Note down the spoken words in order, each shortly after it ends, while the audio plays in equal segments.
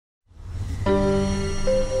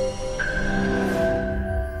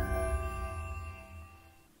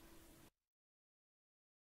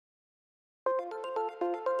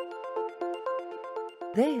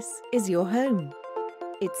This is your home.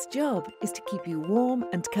 Its job is to keep you warm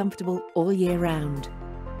and comfortable all year round.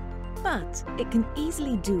 But it can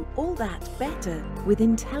easily do all that better with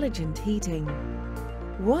intelligent heating.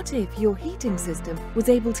 What if your heating system was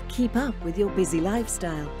able to keep up with your busy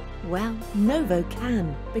lifestyle? Well, Novo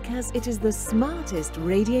can, because it is the smartest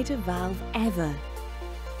radiator valve ever.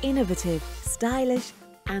 Innovative, stylish,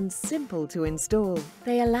 and simple to install.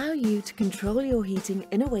 They allow you to control your heating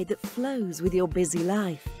in a way that flows with your busy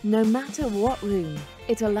life, no matter what room.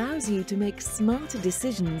 It allows you to make smarter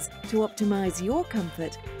decisions to optimize your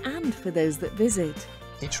comfort and for those that visit.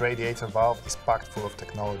 Each radiator valve is packed full of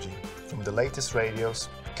technology, from the latest radios,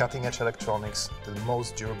 cutting-edge electronics, to the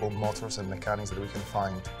most durable motors and mechanics that we can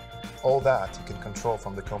find. All that you can control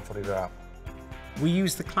from the comfort of your app. We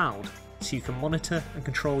use the cloud so you can monitor and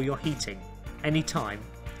control your heating anytime,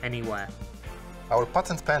 anywhere. Our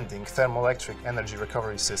patent-pending thermoelectric energy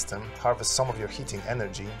recovery system harvests some of your heating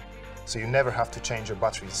energy, so you never have to change your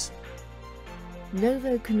batteries.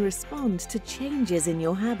 Novo can respond to changes in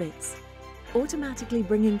your habits, automatically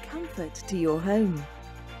bringing comfort to your home.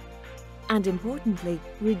 And importantly,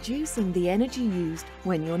 reducing the energy used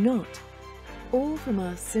when you're not. All from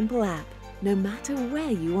our simple app, no matter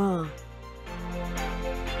where you are.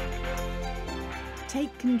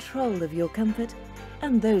 Take control of your comfort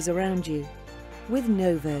and those around you with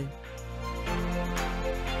Novo.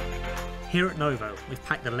 Here at Novo, we've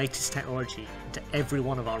packed the latest technology into every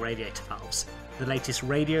one of our radiator valves. The latest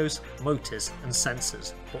radios, motors and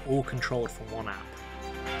sensors were all controlled from one app.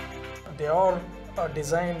 They are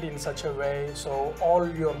designed in such a way so all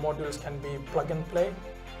your modules can be plug and play.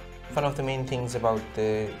 One of the main things about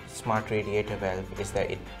the Smart Radiator Valve is that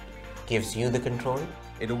it gives you the control.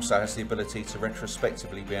 It also has the ability to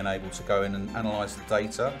retrospectively being able to go in and analyse the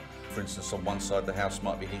data. For instance, on one side the house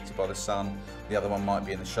might be heated by the sun, the other one might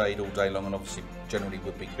be in the shade all day long and obviously generally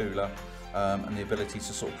would be cooler. And the ability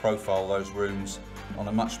to sort of profile those rooms on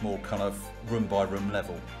a much more kind of room by room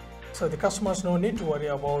level. So the customers no need to worry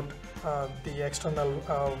about the external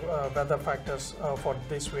weather factors for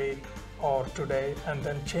this week or today and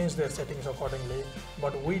then change their settings accordingly.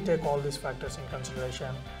 But we take all these factors in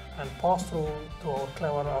consideration and pass through to our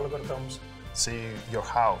clever algorithms. So your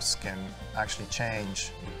house can actually change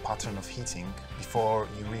the pattern of heating before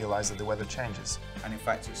you realize that the weather changes. And in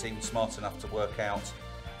fact it's even smart enough to work out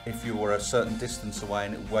if you were a certain distance away,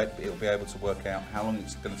 and it'll be able to work out how long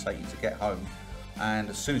it's going to take you to get home. And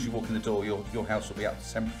as soon as you walk in the door, your house will be up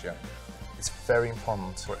to temperature. It's very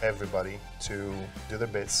important for everybody to do their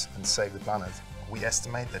bits and save the planet. We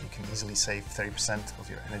estimate that you can easily save 30% of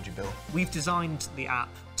your energy bill. We've designed the app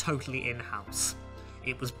totally in-house.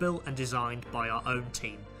 It was built and designed by our own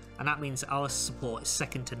team, and that means our support is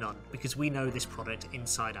second to none because we know this product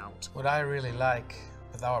inside out. What I really like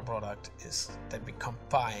with our product is that we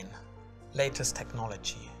combine latest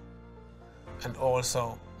technology and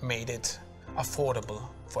also made it affordable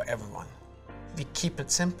for everyone. We keep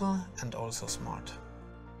it simple and also smart.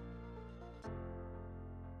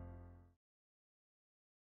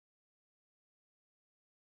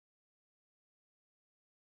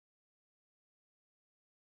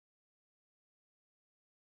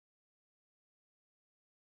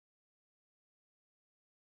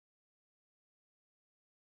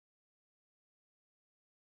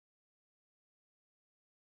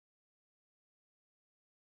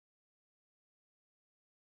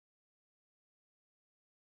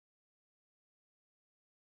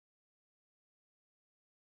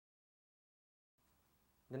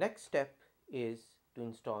 The next step is to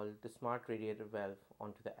install the Smart Radiator Valve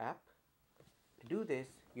onto the app. To do this,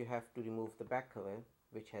 you have to remove the back cover,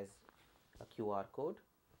 which has a QR code.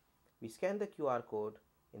 We scan the QR code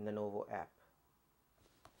in the Novo app.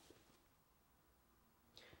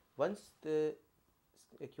 Once the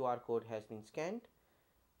QR code has been scanned,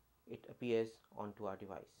 it appears onto our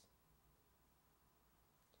device.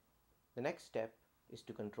 The next step is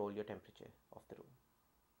to control your temperature of the room.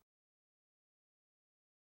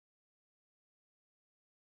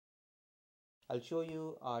 I'll show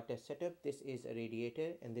you our test setup. This is a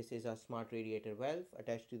radiator and this is our Smart Radiator Valve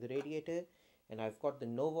attached to the radiator, and I've got the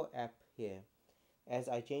Novo app here. As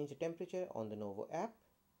I change the temperature on the Novo app,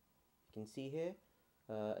 you can see here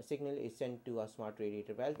a signal is sent to our Smart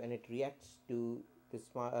Radiator Valve and it reacts to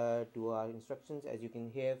our instructions. As you can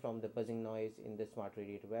hear from the buzzing noise in the Smart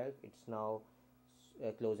Radiator Valve, it's now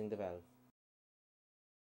closing the valve.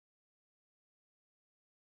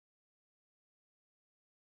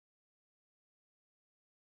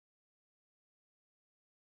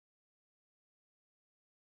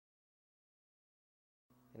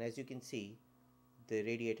 And as you can see, the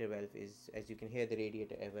radiator valve is, as you can hear, the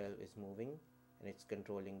radiator valve is moving and it's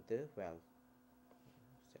controlling the valve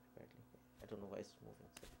separately. I don't know why it's moving.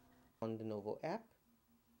 On the Novo app,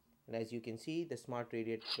 and as you can see, the Smart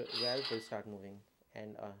Radiator Valve will start moving,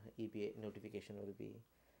 and EBA notification will be.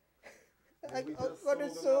 I got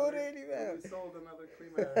it so really well. We sold another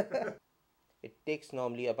creamer. It takes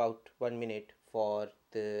normally about 1 minute for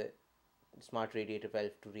the Smart Radiator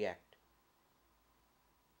Valve to react,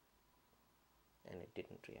 and it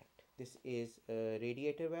didn't react. This is a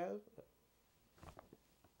radiator valve.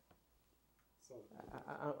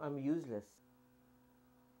 I'm useless.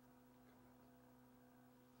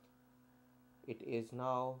 It is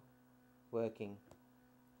now working.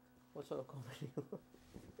 What sort of comedy?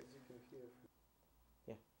 As you can hear.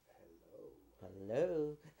 Yeah.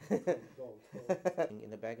 Hello. Hello. In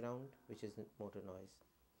the background, which is motor noise.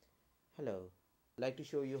 Hello. I'd like to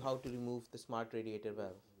show you how to remove the Smart Radiator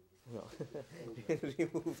Valve. No. You can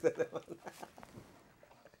remove that one.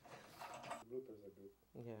 Bloopers are good.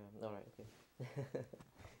 Yeah, alright, okay.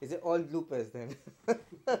 Is it all bloopers then?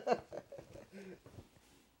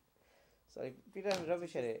 Sorry, Peter, I'm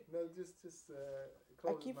rubbish at it. No, just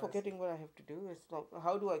close I keep forgetting what I have to do. It's like,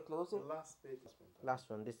 how do I close the it? last bit. Last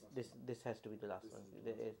one. This has to be the last one.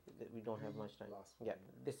 We don't have much time. Last one. Yeah,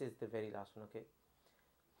 this is the very last one. Okay.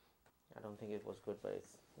 I don't think it was good, but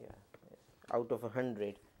it's out of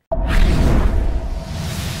 100.